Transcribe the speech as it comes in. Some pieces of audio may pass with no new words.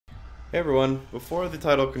Hey everyone, before the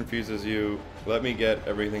title confuses you, let me get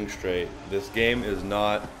everything straight. This game is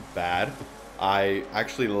not bad. I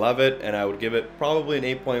actually love it, and I would give it probably an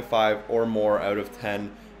 8.5 or more out of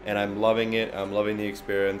 10, and I'm loving it. I'm loving the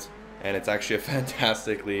experience, and it's actually a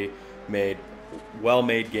fantastically made,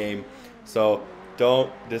 well-made game. So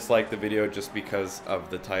don't dislike the video just because of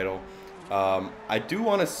the title. I do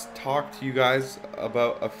want to talk to you guys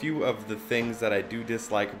about a few of the things that I do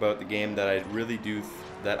dislike about the game that I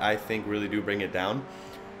think really do bring it down.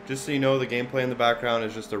 Just so you know, the gameplay in the background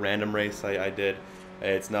is just a random race I did.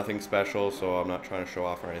 It's nothing special, so I'm not trying to show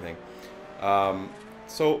off or anything.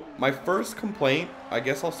 So my first complaint, I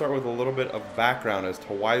guess I'll start with a little bit of background as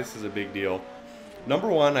to why this is a big deal. Number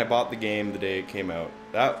one, I bought the game the day it came out.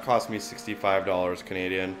 That cost me $65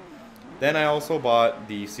 Canadian. Then I also bought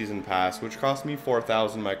the season pass, which cost me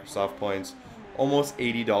 4,000 Microsoft points, almost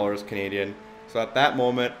 $80 Canadian. So at that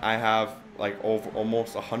moment, I have like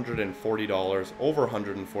almost $140, over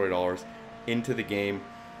 $140 into the game,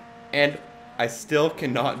 and I still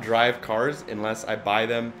cannot drive cars unless I buy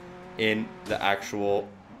them in the actual,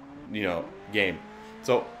 game.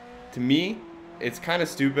 So to me, it's kind of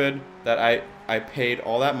stupid that I paid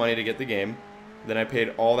all that money to get the game, then I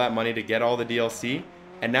paid all that money to get all the DLC.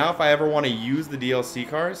 And now if I ever want to use the DLC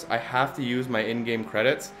cars, I have to use my in-game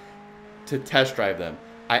credits to test drive them.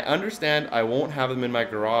 I understand I won't have them in my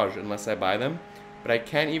garage unless I buy them, but I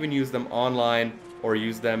can't even use them online or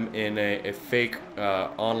use them in a fake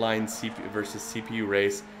online CPU versus CPU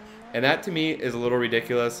race. And that to me is a little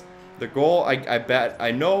ridiculous. The goal,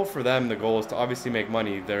 I know for them the goal is to obviously make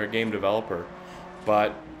money. They're a game developer.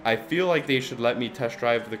 But I feel like they should let me test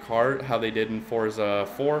drive the car how they did in Forza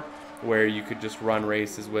 4, where you could just run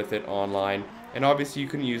races with it online, and obviously you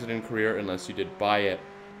couldn't use it in career unless you did buy it.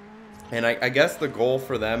 And I guess the goal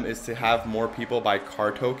for them is to have more people buy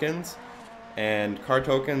car tokens, and car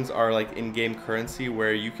tokens are like in-game currency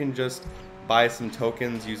where you can just buy some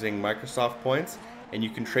tokens using Microsoft points, and you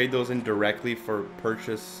can trade those in directly for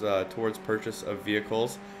purchase towards purchase of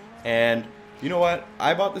vehicles. And you know what?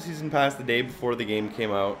 I bought the season pass the day before the game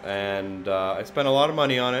came out, and I spent a lot of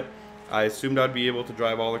money on it. I assumed I'd be able to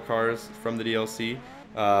drive all the cars from the DLC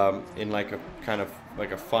in like a kind of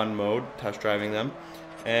like a fun mode, test driving them.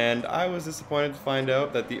 And I was disappointed to find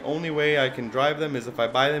out that the only way I can drive them is if I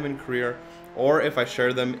buy them in career, or if I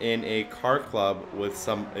share them in a car club with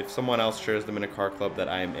if someone else shares them in a car club that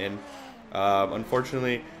I am in.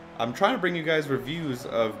 Unfortunately, I'm trying to bring you guys reviews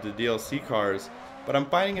of the DLC cars, but I'm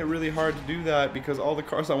finding it really hard to do that because all the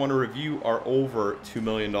cars I want to review are over $2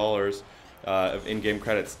 million. Of in-game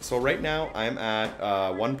credits. So right now I'm at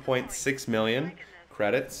 1.6 million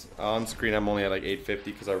credits. On screen I'm only at like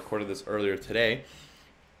 850 because I recorded this earlier today.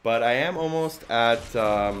 But I am almost at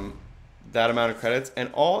that amount of credits, and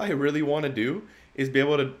all I really want to do is be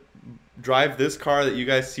able to drive this car that you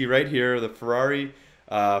guys see right here, the Ferrari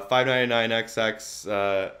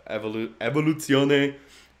 599XX Evoluzione.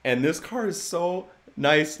 And this car is so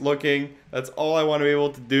nice looking. That's all I want to be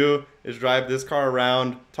able to do is drive this car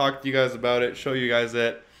around, talk to you guys about it, show you guys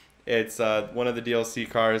it. It's one of the DLC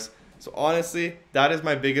cars. So honestly, that is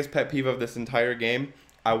my biggest pet peeve of this entire game.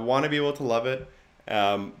 I want to be able to love it,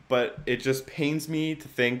 but it just pains me to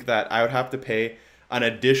think that I would have to pay an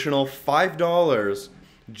additional $5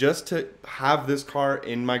 just to have this car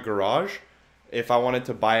in my garage if I wanted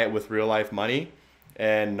to buy it with real life money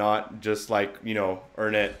and not just like,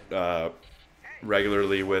 earn it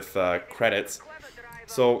regularly with credits.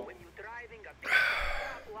 So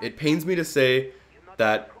it pains me to say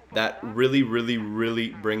that really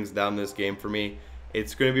brings down this game for me.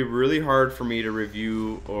 It's going to be really hard for me to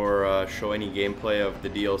review or show any gameplay of the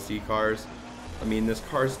DLC cars. I mean, this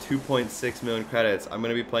car is 2.6 million credits. I'm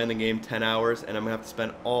going to be playing the game 10 hours and I'm going to have to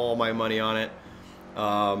spend all my money on it.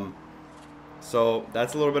 So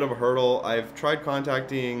that's a little bit of a hurdle. I've tried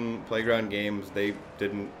contacting Playground Games. They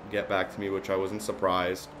didn't get back to me, which I wasn't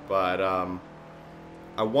surprised. But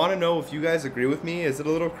I want to know if you guys agree with me. Is it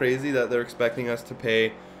a little crazy that they're expecting us to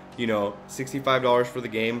pay, $65 for the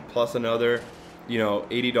game plus another,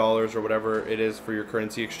 $80 or whatever it is for your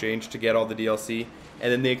currency exchange to get all the DLC,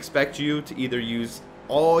 and then they expect you to either use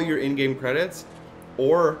all your in-game credits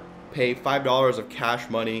or pay $5 of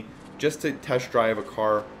cash money just to test drive a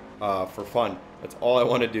car for fun? That's all I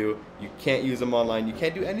want to do. You can't use them online. You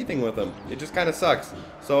can't do anything with them. It just kind of sucks.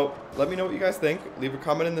 So let me know what you guys think. Leave a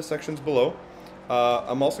comment in the sections below.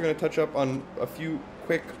 I'm also going to touch up on a few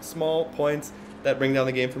quick small points that bring down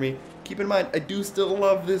the game for me. Keep in mind, I do still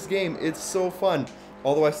love this game. It's so fun.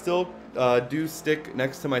 Although I still do stick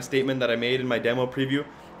next to my statement that I made in my demo preview.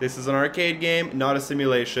 This is an arcade game, not a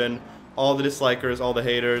simulation. All the dislikers, all the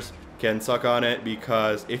haters, can suck on it,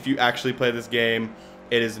 because if you actually play this game,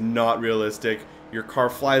 it is not realistic. Your car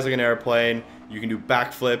flies like an airplane. You can do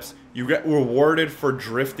backflips. You get rewarded for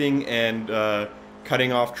drifting and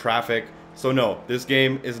cutting off traffic. So no, this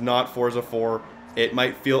game is not Forza 4. It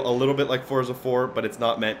might feel a little bit like Forza 4, but it's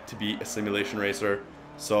not meant to be a simulation racer.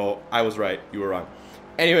 So I was right, you were wrong.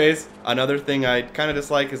 Anyways, another thing I kind of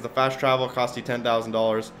dislike is the fast travel costs you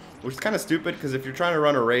 $10,000, which is kind of stupid, because if you're trying to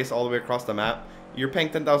run a race all the way across the map, you're paying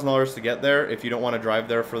 $10,000 to get there if you don't want to drive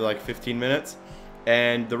there for like 15 minutes.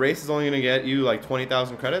 And the race is only going to get you like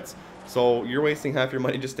 20,000 credits, so you're wasting half your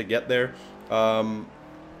money just to get there.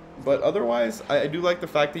 But otherwise, I do like the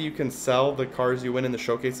fact that you can sell the cars you win in the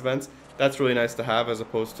showcase events. That's really nice to have, as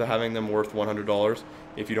opposed to having them worth $100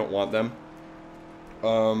 if you don't want them.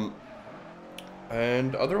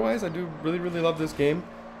 And otherwise, I do really love this game.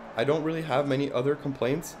 I don't really have many other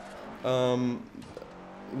complaints. One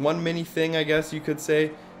mini thing, I guess you could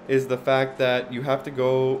say, is the fact that you have to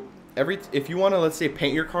go if you want to, let's say,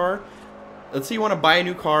 paint your car. Let's say you want to buy a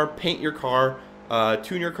new car, paint your car,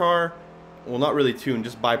 tune your car. Well, not really tune,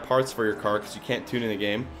 just buy parts for your car, because you can't tune in the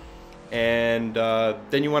game. And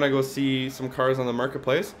then you want to go see some cars on the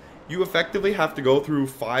marketplace. You effectively have to go through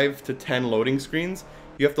 5 to 10 loading screens.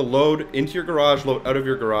 You have to load into your garage, load out of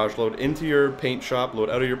your garage, load into your paint shop, load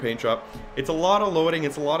out of your paint shop. It's a lot of loading.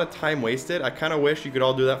 It's a lot of time wasted. I kind of wish you could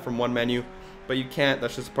all do that from one menu, but you can't.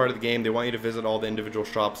 That's just part of the game. They want you to visit all the individual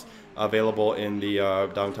shops available in the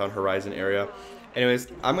downtown Horizon area. Anyways,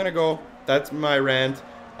 I'm going to go. That's my rant.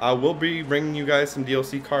 I will be bringing you guys some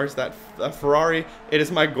DLC cars. That Ferrari, it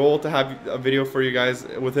is my goal to have a video for you guys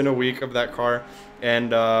within a week of that car.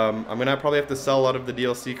 And I'm going to probably have to sell a lot of the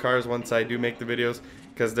DLC cars once I do make the videos,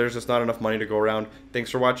 because there's just not enough money to go around. Thanks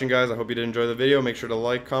for watching, guys. I hope you did enjoy the video. Make sure to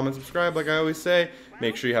like, comment, subscribe like I always say.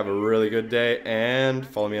 Make sure you have a really good day, and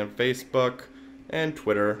follow me on Facebook and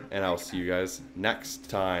Twitter, and I'll see you guys next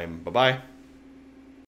time. Bye-bye.